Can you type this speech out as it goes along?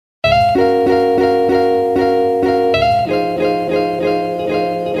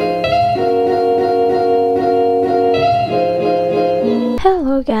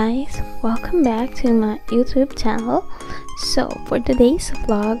back to my YouTube channel. So for today's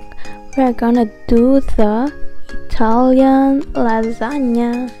vlog, we're gonna do the Italian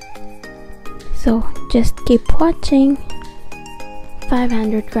lasagna. So just keep watching.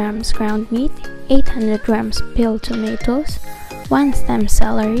 500 grams ground meat, 800 grams peeled tomatoes, 1 stem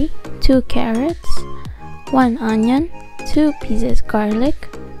celery, 2 carrots, 1 onion, 2 pieces garlic,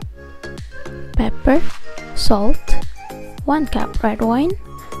 pepper, salt, 1 cup red wine,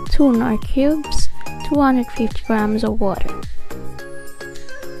 2 nor cubes, 250 grams of water.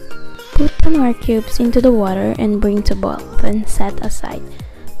 Put the nor cubes into the water and bring to boil, then set aside.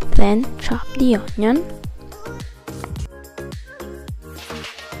 Then chop the onion,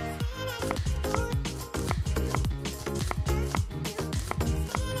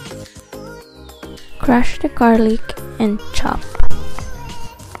 crush the garlic and chop.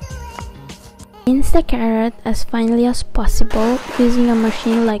 Mince the carrot as finely as possible using a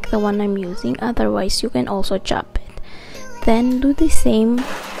machine like the one I'm using, otherwise you can also chop it. Then do the same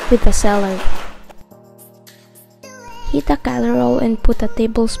with the celery. Heat a casserole and put a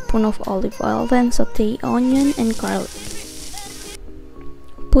tablespoon of olive oil, then saute onion and garlic.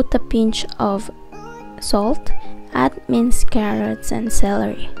 Put a pinch of salt, add minced carrots and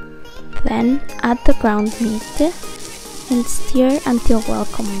celery. Then add the ground meat and stir until well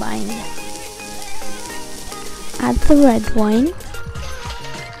combined. Add the red wine.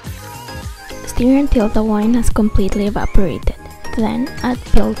 Stir until the wine has completely evaporated. Then add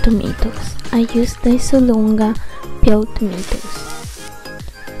peeled tomatoes. I used the Sulunga peeled tomatoes.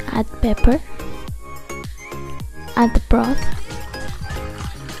 Add pepper. Add the broth.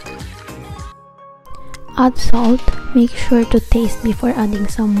 Add salt. Make sure to taste before adding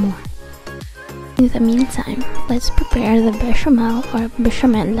some more. In the meantime, let's prepare the bechamel or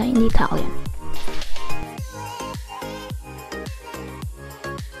bechamella in Italian.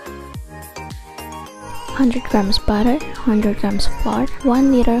 "100 grams butter, 100 grams flour,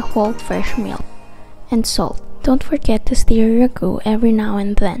 1 liter whole fresh milk, and salt. Don't forget to stir ragu every now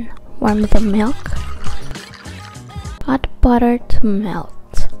and then. Warm the milk. Add butter to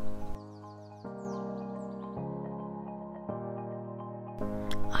melt.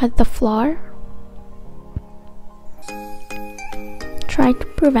 Add the flour. Try to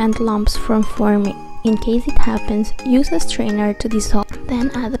prevent lumps from forming. In case it happens, use a strainer to dissolve, then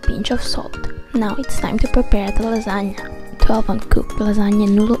add a pinch of salt. Now it's time to prepare the lasagna. 12 uncooked lasagna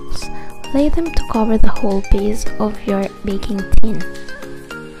noodles. Lay them to cover the whole base of your baking tin.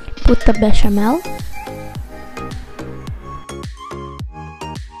 Put the bechamel,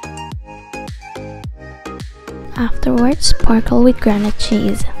 afterwards sprinkle with granite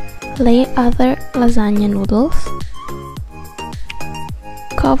cheese. Lay other lasagna noodles.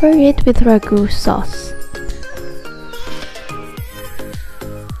 Cover it with ragu sauce.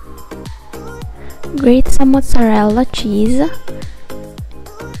 Grate some mozzarella cheese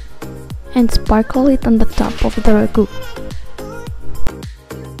and sprinkle it on the top of the ragu.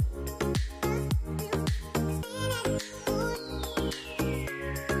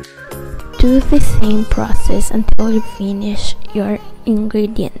 Do the same process until you finish your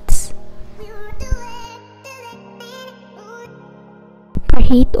ingredients.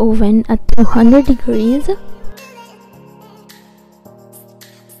 Preheat oven at 200 degrees.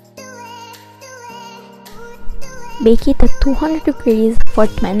 Bake it at 200 degrees for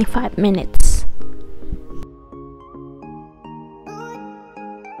 25 minutes.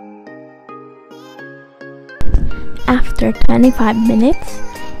 After 25 minutes,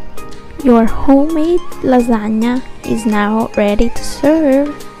 your homemade lasagna is now ready to serve.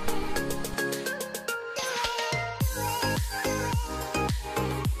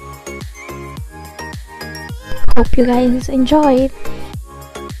 Hope you guys enjoyed.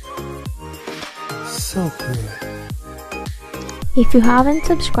 So good. If you haven't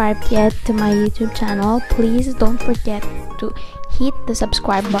subscribed yet to my YouTube channel, please don't forget to hit the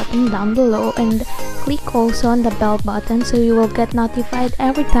subscribe button down below and click also on the bell button so you will get notified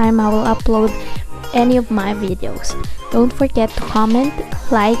every time I will upload any of my videos. Don't forget to comment,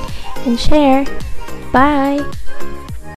 like, and share. Bye!